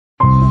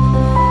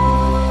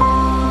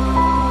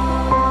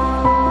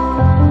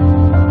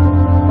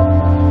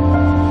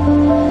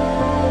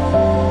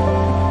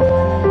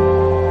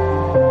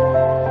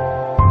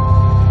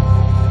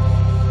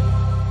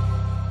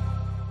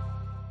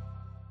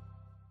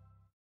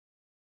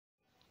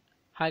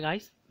Hi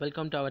guys,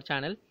 welcome to our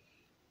channel.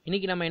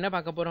 இன்னைக்கு நம்ம என்ன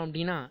பார்க்க போறோம்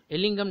அப்படினா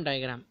எல்லிங்கம்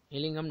டயகிராம்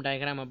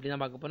அப்படி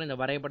தான் பார்க்க போறோம். இந்த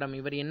வரைபடம்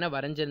இவர் என்ன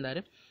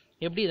வரைஞ்சிருந்தாரு,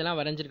 எப்படி இதெல்லாம்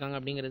வரைஞ்சிருக்காங்க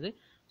அப்படிங்கிறது.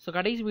 ஸோ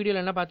கடைசி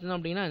வீடியோவில் என்ன பார்த்தோம்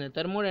அப்படின்னா இந்த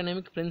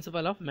தெர்மோடைனமிக்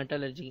பிரின்சிபல் ஆஃப்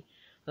மெட்டலர்ஜி,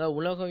 அதாவது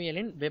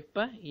உலோகவியலின்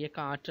வெப்ப இயக்க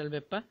ஆற்றல்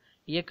வெப்ப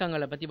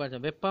இயக்கங்களை பற்றி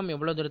பார்த்தோம். வெப்பம்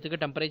எவ்வளோ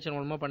தூரத்துக்கு டெம்பரேச்சர்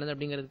மூலமாக பண்ணுது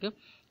அப்படிங்கிறதுக்கு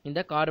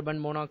இந்த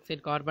carbon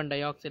monoxide carbon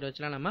di oxide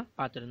வச்சுலாம் நம்ம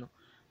பார்த்துருந்தோம்.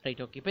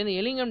 Right, okay. இப்போ இந்த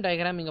எல்லிங்கம்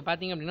டயகிராம் இங்கே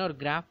பார்த்தீங்க அப்படின்னா ஒரு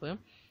கிராஃப்.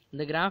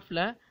 இந்த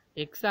கிராஃபில்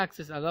எக்ஸ்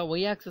ஆக்சிஸ் அதாவது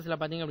ஒய் ஆக்சிஸில்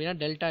பார்த்தீங்க அப்படின்னா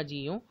டெல்டா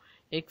ஜியும்,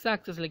 எக்ஸ்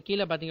ஆக்சிஸில்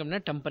கீழே பார்த்தீங்க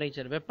அப்படின்னா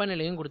டெம்பரேச்சர்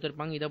வெப்பநிலையும்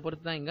கொடுத்துருப்பாங்க. இதை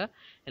பொறுத்து தான் இங்கே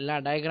எல்லா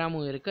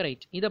டயக்ராமும் இருக்குது.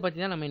 ரைட், இதை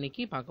பற்றி தான் நம்ம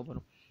இன்றைக்கி பார்க்க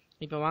போகிறோம்.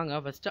 இப்போ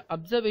வாங்க first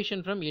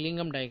observation from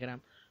எல்லிங்கம்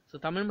diagram.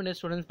 So Tamil medium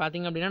students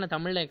பார்த்தீங்க அப்படின்னா நான்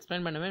தமிழில்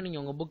எக்ஸ்பிளைன் பண்ணுவேன்.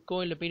 நீங்கள் உங்கள் புக்கோ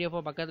இல்லை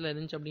பிடிஎஃபோ பக்கத்தில்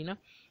இருந்துச்சு அப்படின்னா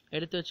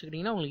எடுத்து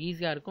வச்சுக்கிட்டிங்கன்னா உங்களுக்கு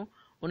ஈஸியாக இருக்கும்.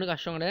 ஒன்றும்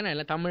கஷ்டம் கிடையாது. நான்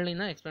எல்லாம்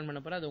தமிழ்லையும் தான் எக்ஸ்பிளைன்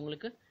பண்ண போகிறேன், அது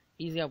உங்களுக்கு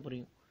ஈஸியாக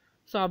புரியும்.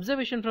 So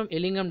observation from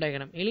எல்லிங்கம்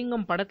diagram.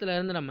 எல்லிங்கம் படத்தில்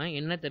இருந்து நம்ம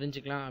என்ன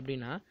தெரிஞ்சுக்கலாம்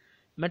அப்படின்னா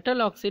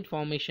metal oxide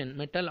formation,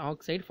 metal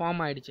oxide form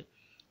ஆகிடுச்சு.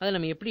 அதை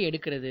நம்ம எப்படி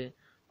எடுக்கிறது?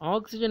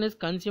 Oxygen is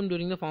consumed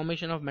during the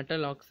formation of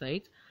metal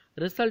oxides,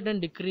 resultant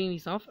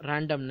decrease of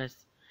randomness.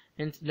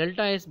 Hence,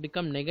 delta S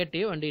become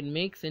negative and it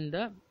makes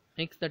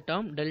the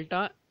term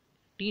delta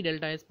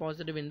S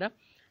positive in the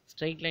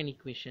straight line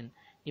equation.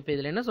 இப்போ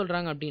இதில் என்ன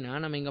சொல்கிறாங்க அப்படின்னா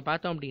நம்ம இங்கே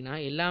பார்த்தோம் அப்படின்னா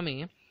எல்லாமே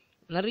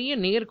நிறைய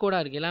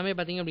நேர்கோடாக இருக்குது. எல்லாமே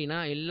பார்த்தீங்க அப்படின்னா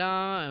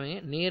எல்லாமே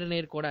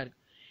நேர்கோடாக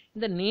இருக்குது.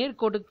 இந்த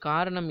நேர்கோட்டுக்கு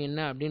காரணம் என்ன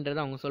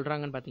அப்படின்றத அவங்க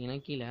சொல்கிறாங்கன்னு பார்த்தீங்கன்னா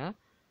கீழே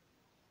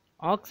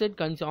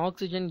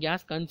oxygen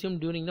case consume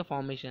during the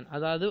formation,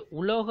 அதாவது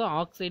உலோக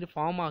ஆக்சைடு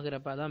ஃபார்ம்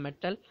ஆகிறப்ப, அதாவது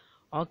மெட்டல்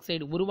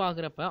ஆக்சைடு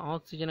உருவாகிறப்ப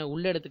ஆக்சிஜனை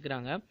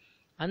உள்ளெடுத்துக்கிறாங்க.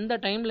 அந்த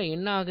டைமில்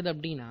என்ன ஆகுது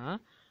அப்படின்னா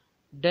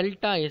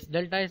டெல்டா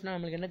எஸ்னால்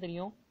நம்மளுக்கு என்ன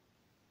தெரியும்?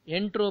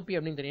 என்ட்ரோபி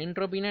அப்படின்னு தெரியும்.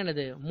 என்ட்ரோபின்னா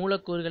என்னது?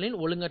 மூலக்கூறுகளின்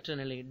ஒழுங்கற்ற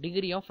நிலை,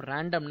 டிகிரி ஆஃப்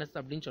ரேண்டம்னஸ்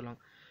அப்படின்னு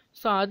சொல்லுவாங்க.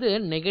 ஸோ அது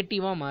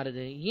நெகட்டிவாக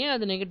மாறுது. ஏன்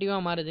அது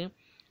நெகட்டிவாக மாறுது?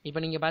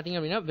 இப்போ நீங்கள் பார்த்தீங்க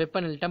அப்படின்னா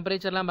வெப்பநிலை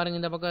டெம்பரேச்சர்லாம்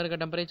பாருங்கள், இந்த பக்கம் இருக்க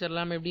டெம்பரேச்சர்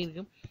எல்லாமே எப்படி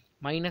இருக்குது?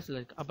 மைனஸில்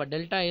இருக்குது. அப்போ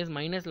டெல்டா எஸ்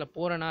மைனஸில்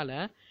போகிறனால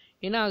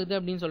என்ன ஆகுது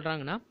அப்படின்னு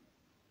சொல்கிறாங்கன்னா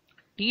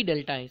டி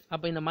டெல்டா எஸ்.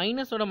 அப்போ இந்த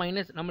மைனஸோட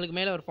மைனஸ் நம்மளுக்கு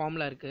மேலே ஒரு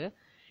ஃபார்முலா இருக்குது.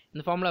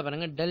 இந்த ஃபார்முலா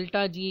பாருங்கள்,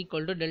 delta G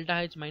equal to delta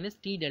H minus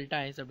D delta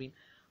S அப்படின்னு.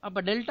 அப்போ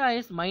டெல்டா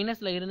எஸ்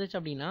மைனஸில் இருந்துச்சு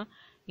அப்படின்னா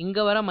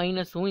இங்கே வர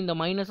மைனஸும் இந்த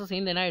மைனஸும்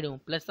சேர்ந்து என்ன ஆகிடும்?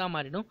 ப்ளஸ்ஸாக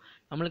மாறிடும்.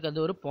 நம்மளுக்கு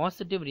அது ஒரு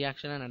பாசிட்டிவ்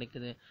ரியாக்ஷனாக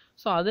நடக்குது.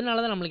 ஸோ அதனால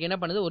தான் நம்மளுக்கு என்ன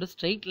பண்ணுது? ஒரு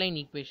ஸ்ட்ரெயிட் லைன்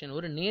ஈக்குவேஷன்,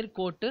 ஒரு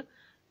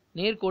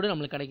நேர்கோடு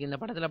நம்மளுக்கு கிடைக்கும். இந்த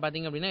படத்தில்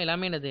பார்த்தீங்க அப்படின்னா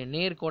எல்லாமே என்னது?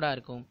 நேர்கோடாக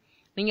இருக்கும்.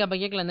 நீங்கள் அப்போ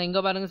கேட்கலாம், இந்த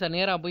இங்கே பாருங்கள் சார்,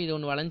 நேராக போய் இது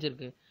ஒன்று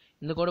வளைஞ்சிருக்கு,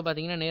 இந்த கோடு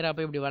பார்த்தீங்கன்னா நேராக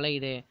போய் இப்படி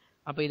வளையுதே,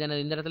 அப்போ இது என்ன,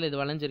 இந்த இடத்துல இது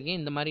வளைஞ்சிருக்கு,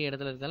 இந்த மாதிரி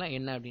இடத்துல இருக்கலாம்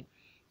என்ன அப்படின்னு.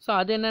 ஸோ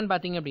அது என்னன்னு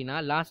பார்த்தீங்க அப்படின்னா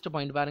லாஸ்ட்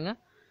பாயிண்ட் பாருங்கள்,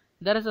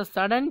 there is a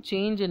sudden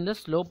change in the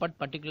slope at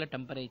particular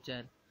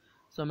temperature.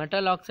 So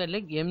metal oxide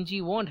like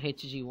MgO and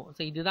HgO.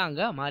 So இதுதான்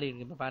அங்கே மாறி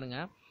இருக்கு. இப்போ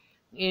பாருங்கள்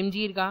Mg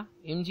இருக்கா,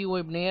 MgO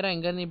இப்போ நேராக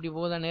இங்கேருந்து இப்படி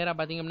போகுதா, நேராக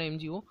பார்த்தீங்க அப்படின்னா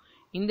MgO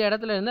இந்த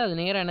இடத்துல இருந்து அது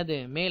நேராக என்னது?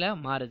 மேலே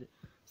மாறுது.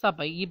 ஸோ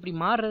அப்போ இப்படி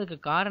மாறுறதுக்கு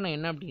காரணம்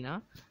என்ன அப்படின்னா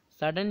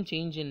sudden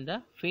change in the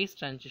face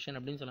transition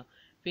அப்படின்னு சொல்லலாம்.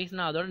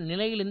 ஃபேஸ்னால் அதோட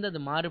நிலையிலிருந்து அது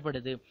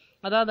மாறுபடுது.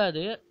 அதாவது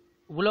அது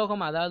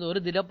உலோகம், அதாவது ஒரு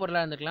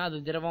திடப்பொருளாக இருந்துக்கலாம், அது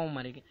திரவமாக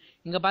மாறிருக்கு.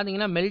 இங்கே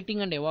பார்த்தீங்கன்னா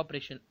மெல்டிங் அண்ட்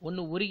எவாப்ரேஷன்,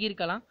 ஒன்று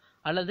உருகியிருக்கலாம்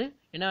அல்லது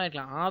என்ன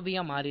இருக்கலாம்,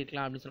 ஆவியாக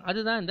மாறியிருக்கலாம் அப்படின்னு சொல்லலாம்.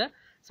 அதுதான் இந்த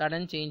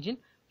சடன் சேஞ்ச் இன்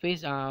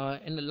ஃபேஸ்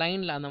இந்த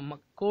லைனில் அந்த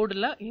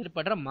கோடில்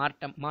ஏற்படுற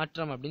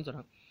மாற்றம் அப்படின்னு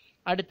சொல்கிறாங்க.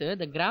 அடுத்து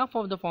த graph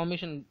of the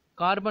formation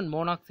carbon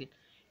monoxide.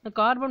 இந்த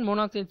carbon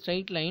monoxide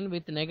straight line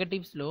with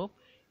negative slope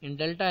in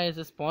delta S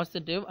is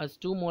positive as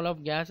 2 mole of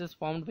gas is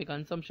formed by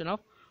consumption of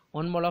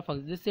 1 mole of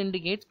oxygen. This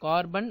indicates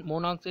carbon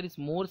monoxide is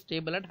more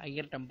stable at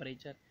higher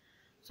temperature.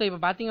 So இப்போ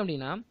பார்த்தீங்க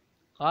அப்படின்னா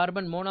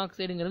carbon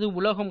மோனாக்சைடுங்கிறது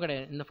உலோகம்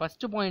கிடையாது. இந்த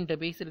first point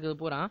பேசுகிறது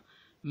பூரா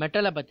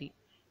மெட்டலை பற்றி.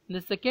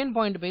 இந்த செகண்ட்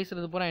பாயிண்ட்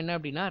பேசுகிறது பூரா என்ன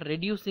அப்படின்னா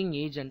ரெடியூசிங்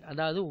ஏஜென்ட்,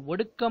 அதாவது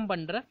ஒடுக்கம்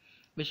பண்ணுற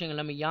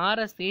விஷயங்கள். நம்ம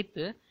யாரை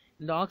சேர்த்து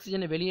இந்த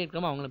ஆக்சிஜனை வெளியே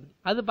இருக்கிறோமோ அவங்கள பற்றி.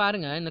 அது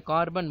பாருங்கள், இந்த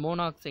கார்பன்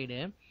மோனாக்சைடு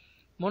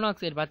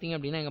பார்த்தீங்க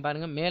அப்படின்னா இங்கே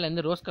பாருங்கள்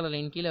மேலேருந்து ரோஸ் கலர்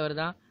லைன் கீழே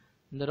வருதா,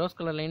 இந்த ரோஸ்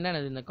கலர் லைன் தான்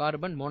இந்த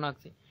கார்பன்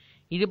மோனாக்சைடு.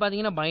 இது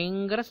பார்த்தீங்கன்னா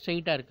பயங்கர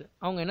ஸ்ட்ரைட்டாக இருக்குது.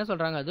 அவங்க என்ன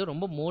சொல்கிறாங்க, அது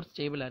ரொம்ப மோர்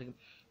ஸ்டேபிளாக இருக்குது.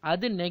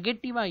 அது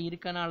நெகட்டிவாக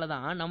இருக்கனால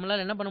தான்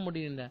நம்மளால் என்ன பண்ண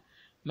முடியுது, இந்த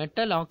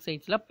மெட்டல்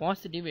ஆக்சைட்ஸில்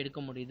பாசிட்டிவ்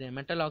எடுக்க முடியுது.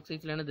 மெட்டல்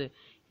ஆக்சைட்ஸில் என்னது,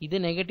 இது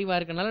நெகட்டிவாக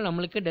இருக்கனால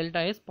நம்மளுக்கு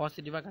டெல்டா எஸ்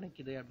பாசிட்டிவாக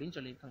கிடைக்குது அப்படின்னு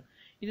சொல்லியிருக்காங்க.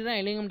 இதுதான்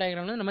எல்லிங்கம்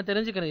டயக்ராம்ல நம்ம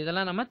தெரிஞ்சுக்கிறது.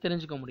 இதெல்லாம் நம்ம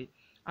தெரிஞ்சுக்க முடியுது.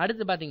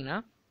 அடுத்து பார்த்தீங்கன்னா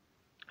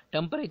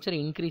டெம்பரேச்சர்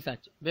இன்க்ரீஸ்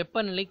ஆச்சு,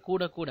 வெப்பநிலை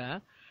கூட கூட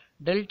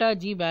delta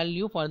G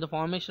value for the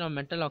formation of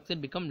metal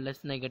oxide become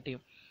less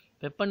negative.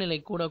 வெப்பநிலை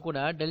கூட கூட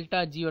டெல்டா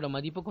ஜியோட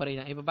மதிப்பு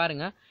குறையுதான். இப்போ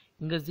பாருங்கள்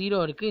இங்கே 0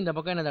 இருக்குது, இந்த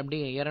பக்கம் என்னது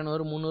அப்படியே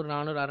 200 300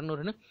 400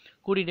 600ன்னு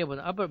கூட்டிகிட்டே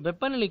போகுது. அப்போ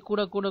வெப்பநிலை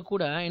கூட கூட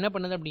கூட என்ன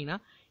பண்ணுது அப்படின்னா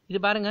இது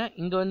பாருங்கள்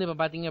இங்கே வந்து இப்போ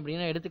பார்த்தீங்க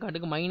அப்படின்னா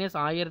எடுத்துக்காட்டுக்கு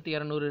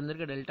 -1200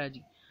 இருந்திருக்கு டெல்டா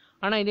ஜி.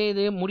 ஆனால்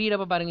இது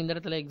முடியிறப்ப பாருங்கள் இந்த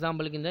இடத்துல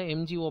எக்ஸாம்பிளுக்கு இந்த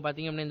MgO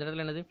பார்த்தீங்க அப்படின்னா இந்த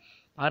இடத்துல என்னது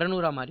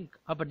 600 மாறி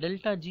இருக்குது. அப்போ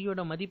டெல்டா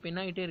ஜியோட மதிப்பு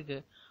என்ன ஆகிட்டே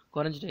இருக்குது?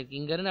 குறைஞ்சிட்டே இருக்குது.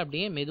 இங்கேருந்து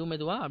அப்படியே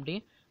மெதுவாக அப்படியே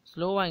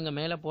ஸ்லோவாக இங்கே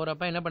மேலே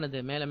போகிறப்ப என்ன பண்ணுது,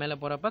 மேலே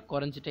போகிறப்ப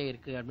குறைஞ்சிட்டே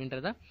இருக்குது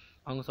அப்படின்றத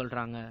அவங்க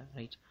சொல்கிறாங்க.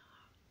 Right,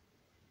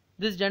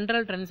 this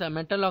general trends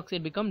metal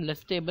oxide become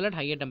less stable at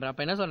higher temperature.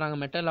 அப்போ என்ன சொல்கிறாங்க,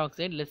 metal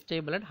oxide less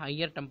stable at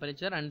higher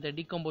temperature and the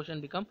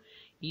decomposition become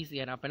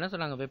easier. அப்போ என்ன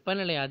சொல்கிறாங்க,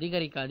 வெப்பநிலை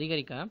அதிகரிக்க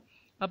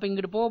அப்போ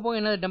இங்கிட்டு போக போக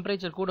என்ன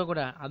டெம்பரேச்சர் கூட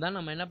கூட அதான்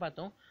நம்ம என்ன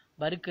பார்த்தோம்,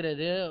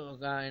 வறுக்கிறது,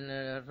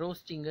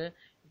 ரோஸ்டிங்கு,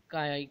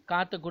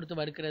 காற்றை கொடுத்து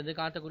வறுக்கிறது,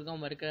 காற்றை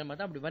கொடுக்காம வறுக்கிற மாதிரி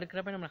தான். அப்படி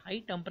வறுக்கிறப்ப நம்ம ஹை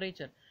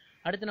டெம்பரேச்சர்.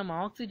 அடுத்து நம்ம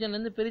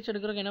ஆக்சிஜன்லேருந்து பிரித்து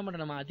எடுக்கிறதுக்கு என்ன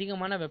பண்ணுறோம், நம்ம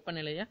அதிகமான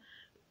வெப்பநிலையை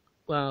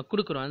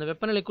கொடுக்குறோம். அந்த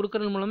வெப்பநிலை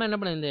கொடுக்கறது மூலமாக என்ன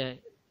பண்ண இந்த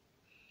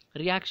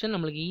ரியாக்ஷன்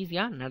நம்மளுக்கு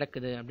ஈஸியாக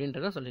நடக்குது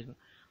அப்படின்றத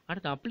சொல்லியிருக்கோம்.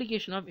 அடுத்து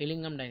அப்ளிகேஷன் ஆஃப்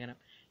எலிங்கம் டயக்ராம்.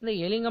 இந்த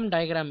எலிங்கம்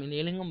டயக்ராம், இந்த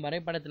எலிங்கம்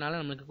வரைபடத்தினால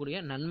நம்மளுக்கு கூடிய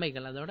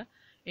நன்மைகள், அதோட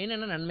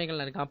என்னென்ன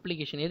நன்மைகள் இருக்குது,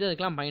 அப்ளிகேஷன் எது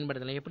அதுக்கெல்லாம்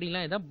பயன்படுத்தலாம்,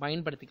 எப்படிலாம் இதை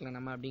பயன்படுத்திக்கலாம்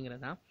நம்ம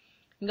அப்படிங்கிறதான்.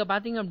 இங்கே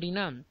பார்த்தீங்க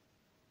அப்படின்னா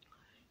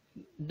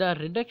the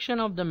reduction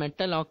of the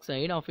metal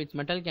oxide of its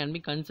metal can be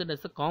considered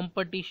as a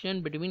competition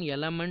between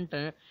element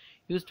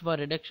used for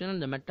reduction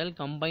and the metal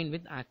combined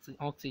with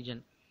oxygen.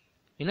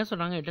 என்ன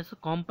சொல்கிறாங்க, இட் இஸ்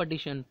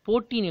காம்படிஷன்,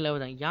 போட்டி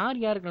நிலவுதான். யார்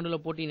யாருக்கு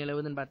நடுவில் போட்டி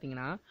நிலவுதுன்னு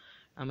பார்த்தீங்கன்னா,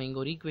 நம்ம இங்கே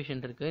ஒரு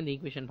ஈக்குவேஷன் இருக்குது, இந்த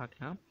ஈக்குவேஷன்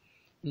பார்க்கலாம்.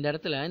 இந்த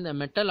இடத்துல இந்த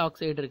மெட்டல்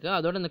ஆக்சைடு இருக்குது,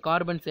 அதோட இந்த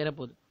கார்பன்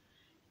சேரப்போகுது.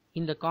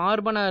 இந்த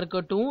கார்பனாக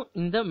இருக்கட்டும்,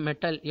 இந்த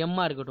மெட்டல்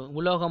எம்மாக இருக்கட்டும்,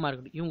 உலோகமாக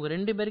இருக்கட்டும், இவங்க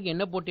ரெண்டு பேருக்கு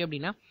என்ன போட்டி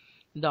அப்படின்னா,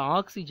 இந்த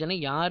ஆக்சிஜனை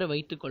யார்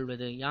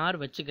வைத்துக்கொள்வது, யார்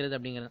வச்சுக்கிறது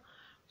அப்படிங்கிறது.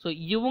 ஸோ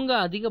இவங்க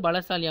அதிக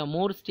பலசாலியாக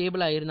மோர்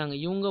ஸ்டேபிளாக இருந்தாங்க,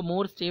 இவங்க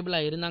மோர்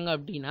ஸ்டேபிளாக இருந்தாங்க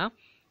அப்படின்னா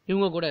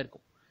இவங்க கூட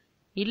இருக்கும்.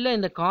 இல்லை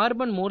இந்த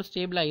கார்பன் மோர்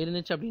ஸ்டேபிளாக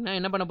இருந்துச்சு அப்படின்னா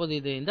என்ன பண்ண போகுது,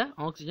 இது இந்த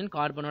ஆக்சிஜன்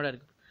கார்பனோட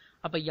இருக்குது.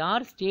 அப்போ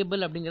யார்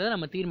ஸ்டேபிள் அப்படிங்கிறத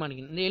நம்ம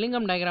தீர்மானிக்கணும். இந்த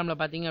எலிங்கம் டயக்ராமில்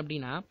பார்த்தீங்க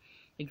அப்படின்னா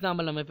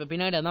எக்ஸாம்பிள் நம்ம இப்போ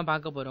பின்னாடி அதான்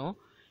பார்க்க போகிறோம்.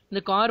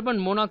 இந்த கார்பன்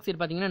மோனாக்சைடு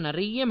பார்த்தீங்கன்னா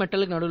நிறைய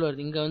மெட்டலுக்கு நடுவில்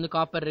வருது. இங்கே வந்து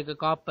காப்பர் இருக்குது,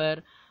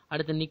 காப்பர்,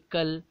 அடுத்து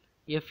nickel,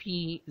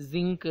 FE,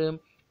 zinc,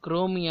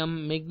 chromium,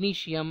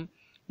 magnesium,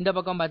 இந்த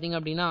பக்கம் பார்த்தீங்க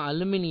அப்படின்னா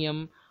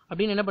அலுமினியம்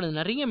அப்படின்னு என்ன பண்ணுது,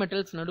 நிறைய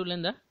மெட்டல்ஸ் நடுவில்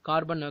இந்த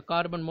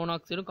கார்பன்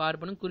மோனாக்சைடும்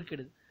கார்பனும்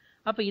குறுக்கிடுது.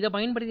 அப்போ இதை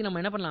பயன்படுத்தி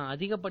நம்ம என்ன பண்ணலாம்,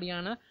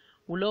 அதிகப்படியான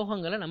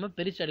உலோகங்களை நம்ம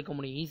பிரித்து எடுக்க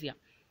முடியும் ஈஸியாக.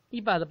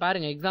 இப்போ அதை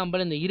பாருங்கள்,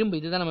 எக்ஸாம்பிள் இந்த இரும்பு,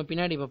 இதுதான் நம்ம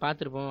பின்னாடி இப்போ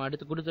பார்த்துருப்போம்,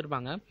 அடுத்து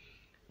கொடுத்துருப்பாங்க.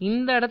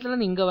 இந்த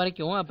இடத்துலேருந்து இங்கே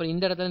வரைக்கும், அப்புறம்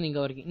இந்த இடத்துலேருந்து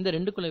இங்கே வரைக்கும், இந்த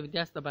ரெண்டுக்குள்ள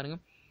வித்தியாசத்தை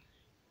பாருங்கள்.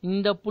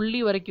 இந்த புள்ளி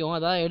வரைக்கும்,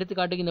 அதாவது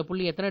எடுத்துக்காட்டுக்கு இந்த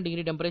புள்ளி எத்தனை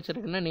டிகிரி டெம்பரேச்சர்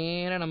இருக்குன்னா,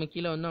 நேராக நம்ம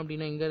கீழே வந்தோம்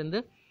அப்படின்னா இங்கேருந்து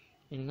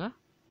எங்க.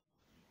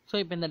 ஸோ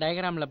இப்போ இந்த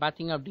டயக்ராமில்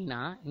பார்த்தீங்க அப்படின்னா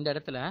இந்த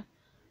இடத்துல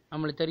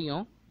நம்மளுக்கு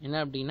தெரியும் என்ன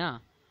அப்படின்னா,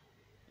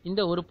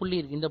 இந்த ஒரு புள்ளி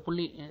இருக்குது, இந்த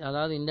புள்ளி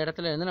அதாவது இந்த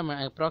இடத்துல இருந்து நம்ம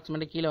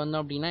அப்ராக்சிமேட்டாக கீழே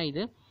வந்தோம் அப்படின்னா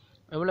இது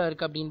எவ்வளோ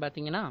இருக்குது அப்படின்னு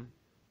பார்த்தீங்கன்னா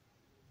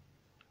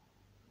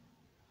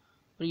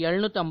ஒரு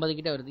 750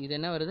 கிட்ட வருது. இது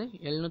என்ன வருது,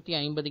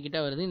 750 கிட்ட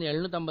வருது. இந்த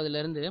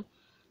 750லேருந்து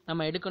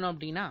நம்ம எடுக்கணும்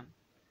அப்படின்னா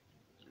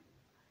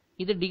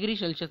இது டிகிரி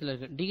செல்சியஸில்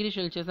இருக்குது. டிகிரி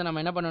செல்சியஸை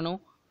நம்ம என்ன பண்ணணும்,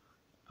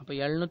 அப்போ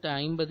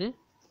 750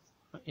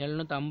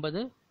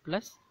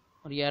 ப்ளஸ்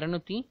ஒரு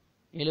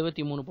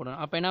 273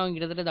 போடணும். அப்போ என்ன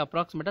கிட்டத்தட்ட இது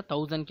அப்ராக்சிமேட்டாக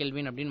 1000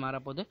 கெல்வின் அப்படின்னு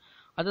மாறப்போகுது.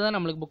 அதுதான்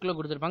நம்மளுக்கு புக்கில்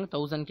கொடுத்துருப்பாங்க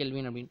 1000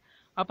 கெல்வின் அப்படின்னு.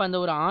 அப்போ அந்த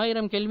ஒரு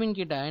 1000 கெல்வின்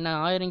கிட்ட, ஏன்னா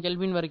 1000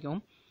 கெல்வின்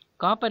வரைக்கும்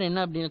காப்பர் என்ன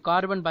அப்படின்னு,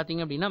 கார்பன்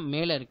பார்த்தீங்க அப்படின்னா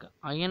மேலே இருக்குது,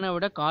 அயனை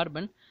விட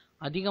கார்பன்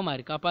அதிகமாக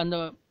இருக்குது. அப்போ அந்த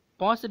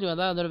பாசிட்டிவ்,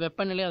 அதாவது அதோட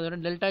வெப்பநிலை, அதோட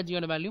டெல்டா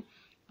ஜியோட வேல்யூ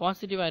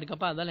பாசிட்டிவாக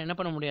இருக்கப்போ அதால் என்ன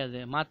பண்ண முடியாது,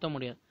 மாற்ற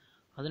முடியாது.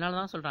 அதனால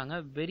தான் சொல்கிறாங்க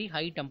வெரி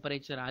ஹை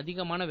டெம்பரேச்சர்,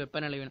 அதிகமான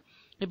வெப்பநிலை வேணும்.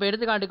 இப்போ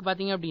எடுத்துக்காட்டுக்கு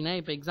பார்த்தீங்க அப்படின்னா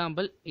இப்போ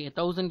எக்ஸாம்பிள்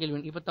 1000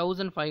 கெல்வின், இப்போ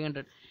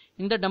 1500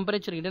 இந்த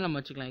டெம்பரேச்சர் கிட்ட நம்ம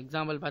வச்சுக்கலாம்.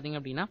 எக்ஸாம்பிள் பார்த்தீங்க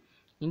அப்படின்னா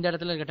இந்த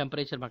இடத்துல இருக்க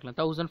டெம்பரேச்சர் பார்க்கலாம்,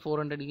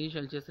 1400 டிகிரி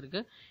செல்சியஸ்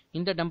இருக்குது.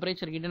 இந்த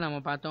டெம்பரேச்சர் கிட்ட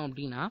நம்ம பார்த்தோம்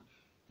அப்படின்னா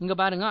இங்கே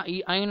பாருங்கள்,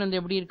 அயன் வந்து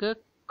எப்படி இருக்குது,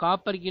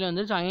 காப்பர் கீழே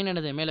வந்துருச்சு, அயன்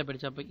என்னது மேலே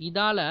போயிடுச்சு. அப்போ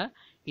இதால்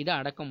இதை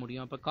அடக்க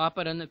முடியும். அப்போ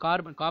காப்பர் வந்து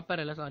கார்பன்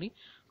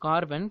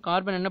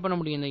என்ன பண்ண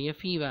முடியும், இந்த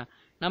எஃப்இவை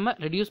நம்ம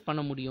ரெடியூஸ்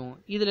பண்ண முடியும்,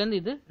 இதுலேருந்து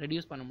இது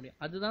ரெடியூஸ் பண்ண முடியும்.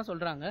 அதுதான்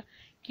சொல்கிறாங்க,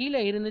 கீழே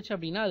இருந்துச்சு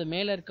அப்படின்னா அது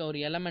மேலே இருக்க ஒரு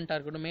எலமெண்ட்டாக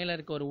இருக்கட்டும், மேலே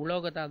இருக்க ஒரு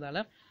உலோகத்தை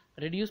அதால்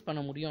ரெடியூஸ்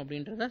பண்ண முடியும்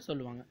அப்படின்றத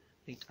சொல்லுவாங்க.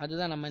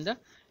 அதுதான் நம்ம இந்த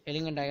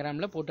எலிங்கம்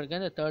டயக்ராமில்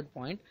போட்டிருக்க இந்த தேர்ட்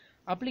பாயிண்ட்.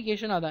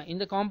 அப்ளிகேஷன் அதான்,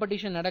 இந்த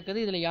காம்படிஷன் நடக்குது,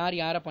 இதில்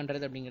யாரை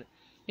பண்ணுறது அப்படிங்கிறது.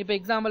 இப்போ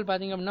எக்ஸாம்பிள்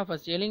பார்த்தீங்க அப்படின்னா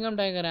first Ellingham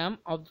diagram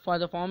for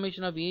the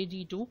formation of Ag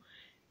to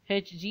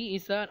Hg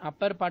is an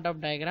upper part of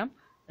diagram.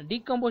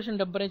 Decomposition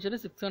temperature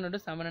is 600 to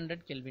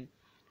 700 Kelvin.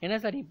 என்ன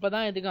சார் இப்போ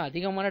தான் இதுக்கு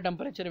அதிகமான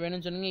டெம்பரேச்சர்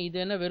வேணும்னு சொன்னீங்க, இது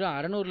என்ன வெறும்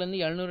 600லேருந்து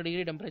 700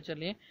 டிகிரி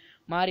டெம்பரேச்சர்லேயே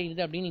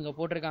மாறிடுது அப்படின்னு நீங்கள்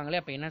போட்டிருக்காங்களே,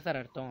 அப்போ என்ன சார்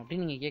அர்த்தம்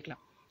அப்படின்னு நீங்கள்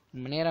கேட்கலாம்.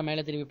 நம்ம நேராக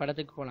மேலே திரும்பி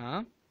படத்துக்கு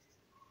போகலாம்.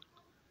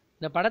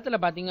 இந்த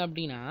படத்தில் பார்த்தீங்க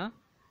அப்படின்னா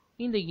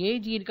இந்த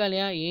ஏஜி இருக்கா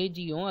இல்லையா,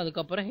 ஏஜியும்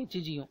அதுக்கப்புறம்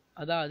ஹெச்ஜியும்,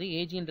 அதாவது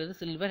ஏஜின்றது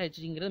சில்வர்,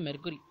 ஹெச்ஜிங்கிறது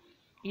மெர்க்குரி.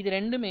 இது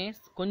ரெண்டுமே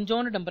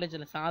கொஞ்சோண்டு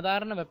டெம்பரேச்சரில்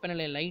சாதாரண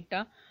வெப்பநிலை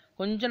லைட்டாக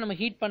கொஞ்சம் நம்ம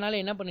ஹீட் பண்ணாலே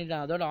என்ன பண்ணிடுது,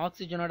 அதோட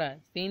ஆக்சிஜனோட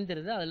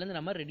சேர்ந்துருது, அதுலேருந்து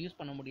நம்ம ரெடியூஸ்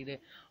பண்ண முடியுது,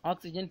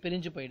 ஆக்சிஜன்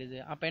பிரிஞ்சு போயிடுது.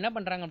 அப்போ என்ன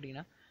பண்ணுறாங்க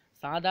அப்படின்னா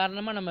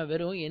சாதாரணமாக நம்ம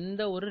வெறும்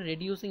எந்த ஒரு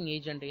ரெடியூசிங்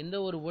ஏஜென்ட், எந்த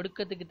ஒரு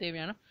ஒடுக்கத்துக்கு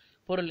தேவையான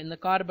பொருள் இந்த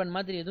கார்பன்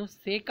மாதிரி எதுவும்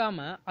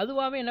சேர்க்காம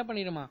அதுவாகவே என்ன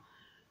பண்ணிடுமா,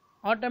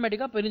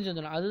 ஆட்டோமேட்டிக்காக பிரிஞ்சு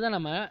வந்துடும். அதுதான்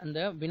நம்ம இந்த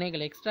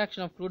வினைகள்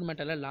extraction of crude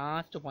மெட்டலில்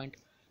last point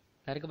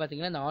இருக்குது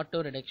பார்த்தீங்கன்னா, இந்த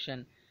ஆட்டோ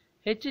ரிடக்ஷன்.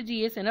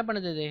 ஹெச்ஜிஎஸ் என்ன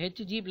பண்ணுது,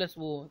 ஹெச்ஜி ப்ளஸ்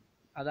ஓ,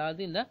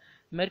 அதாவது இந்த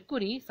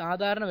மெர்க்குரி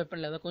சாதாரண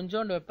வெப்பநிலை, அதாவது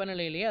கொஞ்சோண்டு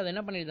வெப்பநிலையிலேயே அது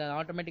என்ன பண்ணிடுது, அது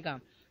ஆட்டோமேட்டிக்காக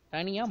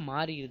தனியாக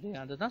மாறிடுது.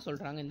 அதை தான்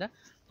சொல்கிறாங்க இந்த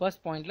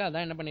ஃபர்ஸ்ட் பாயிண்டில்.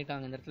 அதான் என்ன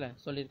பண்ணியிருக்காங்க இந்த இடத்துல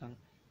சொல்லியிருக்காங்க,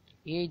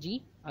 ஏஜி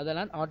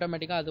அதெல்லாம்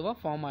ஆட்டோமேட்டிக்காக அதுவாக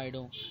ஃபார்ம்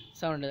ஆகிடும்.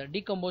 Seven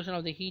decomposition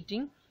of the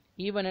heating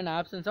even in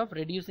options of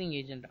reducing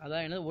agent,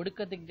 அதாவது என்ன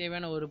ஒடுக்கத்துக்கு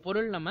தேவையான ஒரு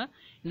பொருள் நம்ம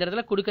இந்த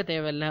இடத்துல கொடுக்க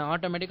தேவையில்லை,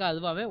 ஆட்டோமேட்டிக்காக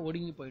அதுவாகவே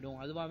ஒடுங்கி போயிடும்,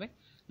 அதுவாகவே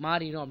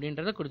மாறிடும்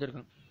அப்படின்றத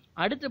கொடுத்துருக்கோம்.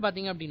 அடுத்து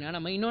பார்த்தீங்க அப்படின்னா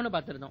நம்ம இன்னொன்று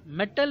பார்த்துருந்தோம்,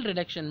 மெட்டல்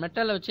ரிடக்ஷன்.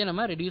 மெட்டலை வச்சே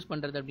நம்ம ரெடியூஸ்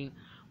பண்ணுறது அப்படின்னு,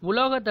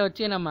 உலோகத்தை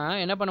வச்சே நம்ம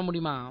என்ன பண்ண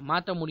முடியுமா,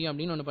 மாற்ற முடியும்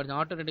அப்படின்னு ஒன்று பார்த்தோம்.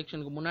 ஆட்டோ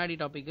ரிடக்ஷனுக்கு முன்னாடி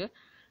டாபிக்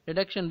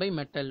ரிடக்ஷன் பை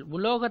மெட்டல்,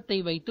 உலோகத்தை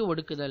வைத்து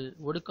ஒடுக்குதல்,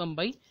 ஒடுக்கம்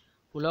பை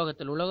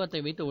உலோகத்தில், உலோகத்தை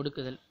வைத்து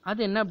ஒடுக்குதல். அது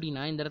என்ன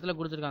அப்படின்னா இந்த இடத்துல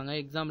கொடுத்துருக்காங்க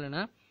எக்ஸாம்பிள்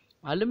என்ன,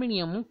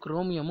 அலுமினியமும்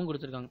குரோமியமும்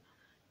கொடுத்துருக்காங்க.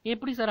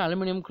 எப்படி சார்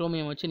அலுமினியம்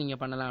குரோமியம் வச்சு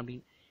நீங்கள் பண்ணலாம்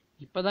அப்படின்னு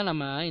இப்போ தான்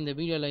நம்ம இந்த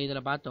வீடியோவில்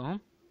இதில் பார்த்தோம்.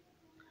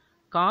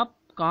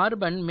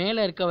 கார்பன்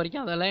மேலே இருக்க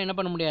வரைக்கும் அதெல்லாம் என்ன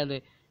பண்ண முடியாது.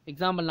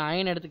 எக்ஸாம்பிள் நான்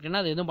அயன்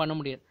எடுத்துக்கிட்டேன்னா அது எதுவும் பண்ண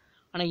முடியாது.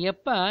 ஆனால்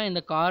எப்போ இந்த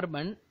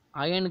கார்பன்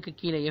அயனுக்கு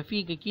கீழே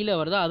எஃப்இக்கு கீழே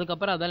வருதோ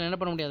அதுக்கப்புறம் அதெல்லாம் என்ன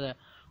பண்ண முடியாது,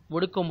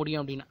 ஒடுக்க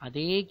முடியும் அப்படின்னு.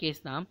 அதே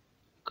கேஸ் தான்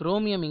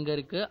குரோமியம் இங்கே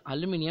இருக்குது,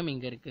 அலுமினியம்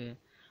இங்கே இருக்குது.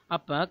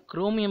 அப்போ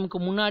குரோமியமுக்கு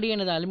முன்னாடி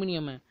எனது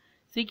அலுமினியம்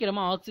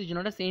சீக்கிரமாக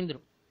ஆக்சிஜனோட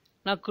சேர்ந்துடும்.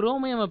 நான்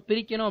குரோமியமை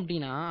பிரிக்கணும்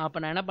அப்படின்னா அப்போ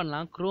நான் என்ன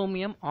பண்ணலாம்,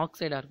 குரோமியம்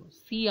ஆக்சைடாக இருக்கும்,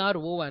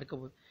 CrOவாக இருக்க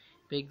போகுது.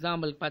 இப்போ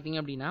எக்ஸாம்பிளுக்கு பார்த்தீங்க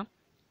அப்படின்னா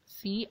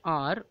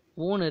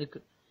CrOன்னு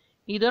இருக்குது.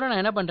 இதோட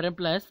நான் என்ன பண்ணுறேன்,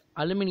 ப்ளஸ்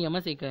அலுமினியமை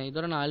சேர்க்குறேன்.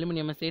 இதோட நான்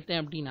அலுமினியமை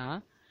சேர்த்தேன் அப்படின்னா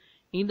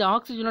இந்த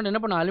ஆக்சிஜனோட என்ன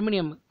பண்ணும்,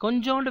 அலுமினியம்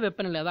கொஞ்சோண்டு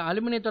வெப்பநிலை, அதாவது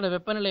அலுமினியத்தோட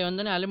வெப்பநிலை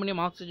வந்து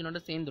அலுமினியம் ஆக்சிஜனோட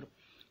சேர்ந்துடும்.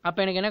 அப்போ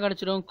எனக்கு என்ன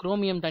கிடச்சிடும்,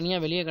 குரோமியம்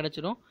தனியாக வெளியே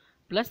கிடச்சிடும்,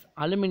 ப்ளஸ்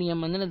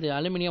அலுமினியம் வந்து இது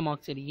அலுமினியம்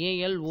ஆக்சைடு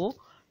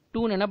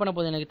AlO2ன்னு என்ன பண்ண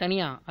போகுது, எனக்கு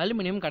தனியாக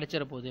அலுமினியம்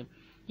கிடச்சிட போகுது.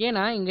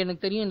 ஏன்னா இங்கே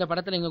எனக்கு தெரியும் இந்த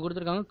படத்தில் இங்கே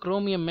கொடுத்துருக்காங்க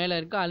குரோமியம் மேலே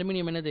இருக்குது,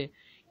 அலுமினியம் என்னது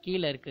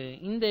கீழே இருக்குது.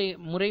 இந்த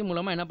முறை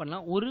மூலமாக என்ன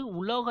பண்ணலாம், ஒரு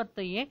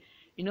உலோகத்தையே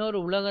இன்னொரு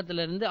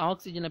உலோகத்திலேருந்து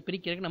ஆக்சிஜனை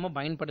பிரிக்கிறதுக்கு நம்ம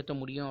பயன்படுத்த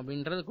முடியும்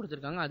அப்படின்றது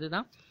கொடுத்துருக்காங்க.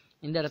 அதுதான்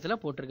இந்த இடத்துல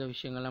போட்டிருக்க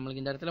விஷயங்கள்.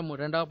 நம்மளுக்கு இந்த இடத்துல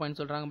ரெண்டாவது பாயிண்ட்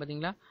சொல்கிறாங்க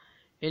பார்த்தீங்களா,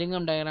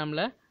 Ellingham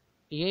டயக்ராமில்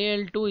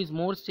Al2 is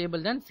more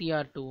stable than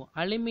Cr2.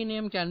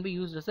 Aluminium can be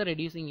used as a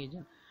reducing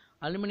agent.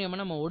 அலுமினியமை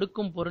நம்ம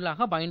ஒடுக்கும்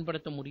பொருளாக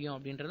பயன்படுத்த முடியும்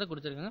அப்படின்றத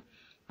கொடுத்துருக்காங்க.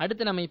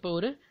 அடுத்து நம்ம இப்போ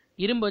ஒரு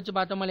இரும்பு வச்சு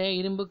பார்த்தோமா இல்லையா,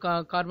 இரும்பு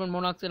கார்பன்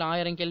மோனாக்சைடு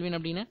 1000 கெல்வின்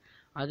அப்படின்னு,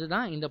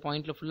 அதுதான் இந்த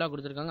பாயிண்ட்டில் ஃபுல்லாக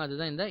கொடுத்துருக்காங்க.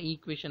 அதுதான் இந்த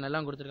ஈக்குவேஷன்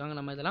எல்லாம் கொடுத்துருக்காங்க,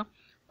 நம்ம இதெல்லாம்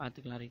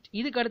பார்த்துக்கலாம். ரைட்,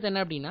 இதுக்கு அடுத்து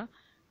என்ன அப்படின்னா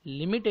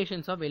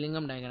limitations of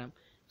Ellingham diagram.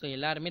 So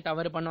எல்லாருமே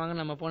தவறு பண்ணுவாங்க,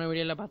 நம்ம போன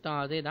வீடியோவில் பார்த்தோம்.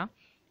 அதே தான்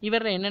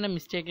இவரில் என்னென்ன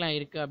மிஸ்டேக்லாம்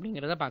இருக்குது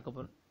அப்படிங்கிறத பார்க்க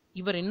போகிறோம்.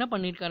 இவர் என்ன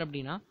பண்ணியிருக்கார்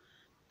அப்படின்னா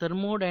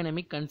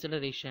தெர்மோடைனமிக்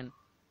கன்சிடரேஷன்,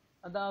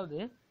 அதாவது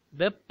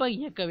வெப்ப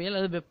இயக்கவியல்,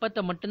 அது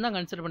வெப்பத்தை மட்டும்தான்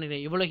கன்சிடர்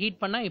பண்ணிக்கிறேன். இவ்வளோ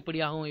ஹீட் பண்ணால் இப்படி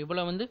ஆகும்,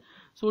 இவ்வளோ வந்து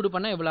சூடு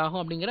பண்ணால் இவ்வளோ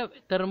ஆகும் அப்படிங்கிற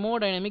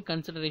தெர்மோடைனமிக்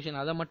கன்சிடரேஷன்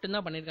அதை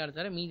மட்டும்தான் பண்ணியிருக்காரு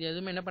தவிர மீதி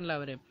எதுவுமே என்ன பண்ணல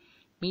அவர்,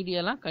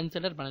 மீதியெல்லாம்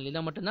கன்சிடர் பண்ணல,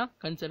 இதை மட்டும்தான்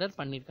கன்சிடர்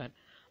பண்ணியிருக்காரு.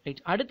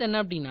 ரைட், அடுத்து என்ன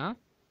அப்படின்னா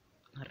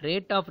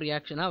ரேட் ஆஃப்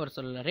ரியாக்ஷனாக அவர்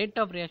சொல்லலை. ரேட்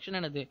ஆஃப் ரியாக்ஷன்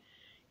என்னது,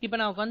 இப்போ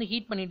நான் உட்காந்து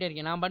ஹீட் பண்ணிகிட்டே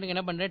இருக்கேன், நான் பாட்டுக்கு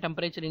என்ன பண்ணுறேன்,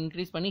 டெம்பரேச்சர்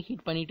இன்க்ரீஸ் பண்ணி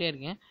ஹீட் பண்ணிகிட்டே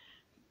இருக்கேன்.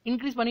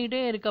 இன்க்ரீஸ் பண்ணிக்கிட்டே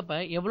இருக்கப்போ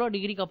எவ்வளோ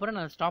டிகிரிக்கு அப்புறம்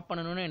நான் ஸ்டாப்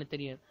பண்ணணும்னு எனக்கு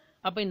தெரியாது.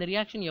 அப்போ இந்த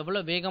ரியாக்ஷன் எவ்வளோ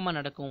வேகமாக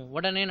நடக்கும்,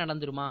 உடனே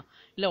நடந்துருமா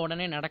இல்லை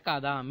உடனே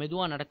நடக்காதா,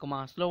 மெதுவாக நடக்குமா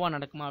ஸ்லோவாக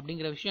நடக்குமா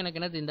அப்படிங்கிற விஷயம் எனக்கு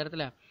என்னது இந்த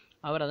இடத்துல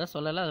அவர் அதை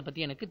சொல்லலை, அதை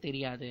பற்றி எனக்கு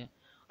தெரியாது.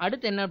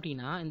 அடுத்து என்ன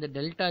அப்படின்னா இந்த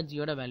டெல்டா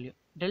ஜியோட வேல்யூ,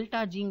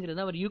 டெல்டா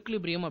ஜிங்கிறது அவர்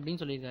யூக்லிபிரியம்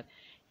அப்படின்னு சொல்லியிருக்காரு.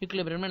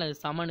 யூக்லிபிரியம்னா அது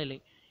சமநிலை.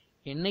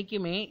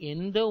 என்றைக்குமே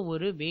எந்த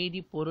ஒரு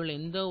வேதிப்பொருள்,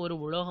 எந்த ஒரு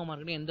உலோகமாக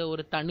இருக்கட்டும், எந்த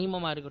ஒரு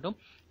தனிமமாக இருக்கட்டும்,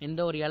 எந்த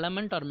ஒரு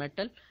element R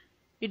metal,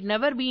 it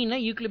never be in a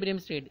equilibrium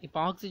state. இப்போ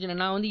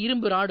ஆக்சிஜன் நான் வந்து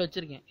இரும்பு ராடு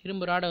வச்சிருக்கேன்,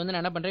 இரும்பு ராடை வந்து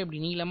நான் என்ன பண்ணுறேன்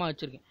இப்படி நீளமாக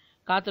வச்சிருக்கேன்,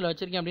 காற்றுல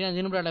வச்சிருக்கேன் அப்படின்னா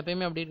இரும்பு ராடு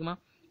எப்பயுமே அப்படி இருக்குமா,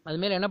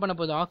 அதுமாரி என்ன பண்ண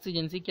போகுது,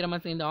 ஆக்சிஜன்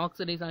சீக்கிரமாக சேர்ந்து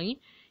ஆக்சிடைஸ் ஆகி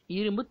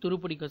இரும்பு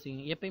துருப்பிடிக்க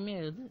செய்யும், எப்பயுமே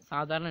அது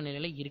சாதாரண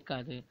நிலையில்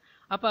இருக்காது.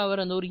 அப்போ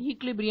அவர் அந்த ஒரு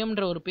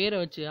ஈக்லிபிரியம்ன்ற ஒரு பேரை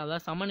வச்சு,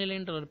 அதாவது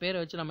சமநிலைன்ற ஒரு பேரை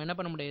வச்சு நம்ம என்ன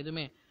பண்ண முடியாது,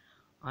 எதுவுமே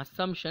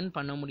அசம்ஷன்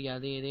பண்ண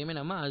முடியாது, எதையுமே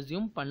நம்ம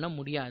அசியூம் பண்ண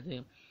முடியாது.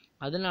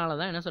 அதனால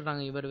தான் என்ன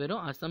சொல்கிறாங்க, இவர்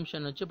வெறும்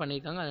அசம்ஷன் வச்சு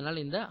பண்ணியிருக்காங்க, அதனால்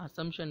இந்த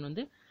அசம்ஷன்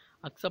வந்து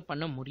அக்செப்ட்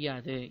பண்ண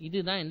முடியாது.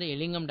 இதுதான் இந்த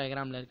எலிங்கம்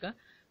டயக்ராமில் இருக்க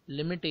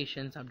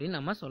லிமிட்டேஷன்ஸ் அப்படின்னு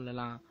நம்ம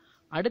சொல்லலாம்.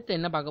 அடுத்து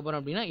என்ன பார்க்க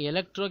போகிறோம் அப்படின்னா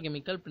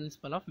electrochemical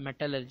principal of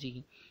metallurgy.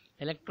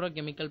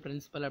 Electrochemical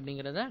principal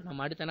அப்படிங்கிறத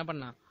நம்ம அடுத்து என்ன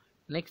பண்ணலாம்,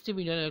 நெக்ஸ்ட்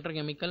வீடியோவில்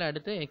எலக்ட்ரோகெமிக்கல்,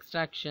 அடுத்து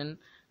எக்ஸ்ட்ராக்ஷன்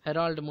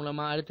ஹெரால்டு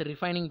மூலமாக, அடுத்து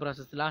ரிஃபைனிங்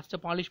ப்ராசஸ், லாஸ்ட்டு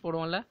பாலிஷ்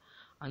போடுவோம்ல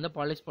அந்த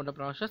பாலிஷ் போட்ட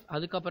ப்ராசஸ்,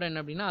 அதுக்கப்புறம் என்ன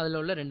அப்படின்னா அதில்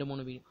உள்ள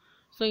 2-3 வீடியோ.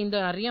 ஸோ இந்த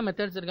நிறைய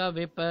மெத்தட்ஸ் இருக்கா,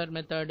 வேப்பர்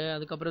மெத்தடு,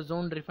 அதுக்கப்புறம்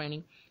ஜோன்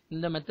ரிஃபைனிங்,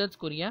 இந்த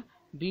மெத்தட்ஸ்க்குரிய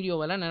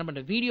வீடியோவெல்லாம் என்ன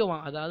பண்ணுறேன்,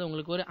 வீடியோவாக அதாவது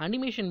உங்களுக்கு ஒரு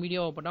அனிமேஷன்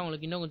வீடியோவை போட்டால்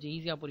உங்களுக்கு இன்னும் கொஞ்சம்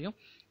ஈஸியாக புரியும்,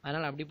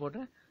 அதனால் அப்படி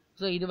போட்டேன்.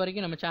 ஸோ இது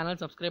வரைக்கும் நம்ம சேனல்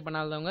சப்ஸ்கிரைப்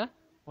பண்ணாதவங்க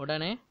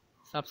உடனே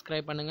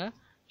சப்ஸ்கிரைப் பண்ணுங்கள்,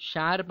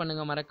 ஷேர்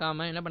பண்ணுங்கள்,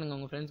 மறக்காமல் என்ன பண்ணுங்கள்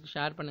உங்கள் ஃப்ரெண்ட்ஸ்க்கு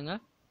ஷேர் பண்ணுங்கள்,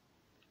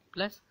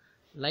 ப்ளஸ்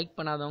லைக்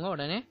பண்ணாதவங்க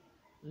உடனே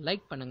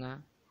லைக் பண்ணுங்கள்.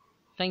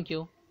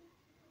 தேங்க்யூ.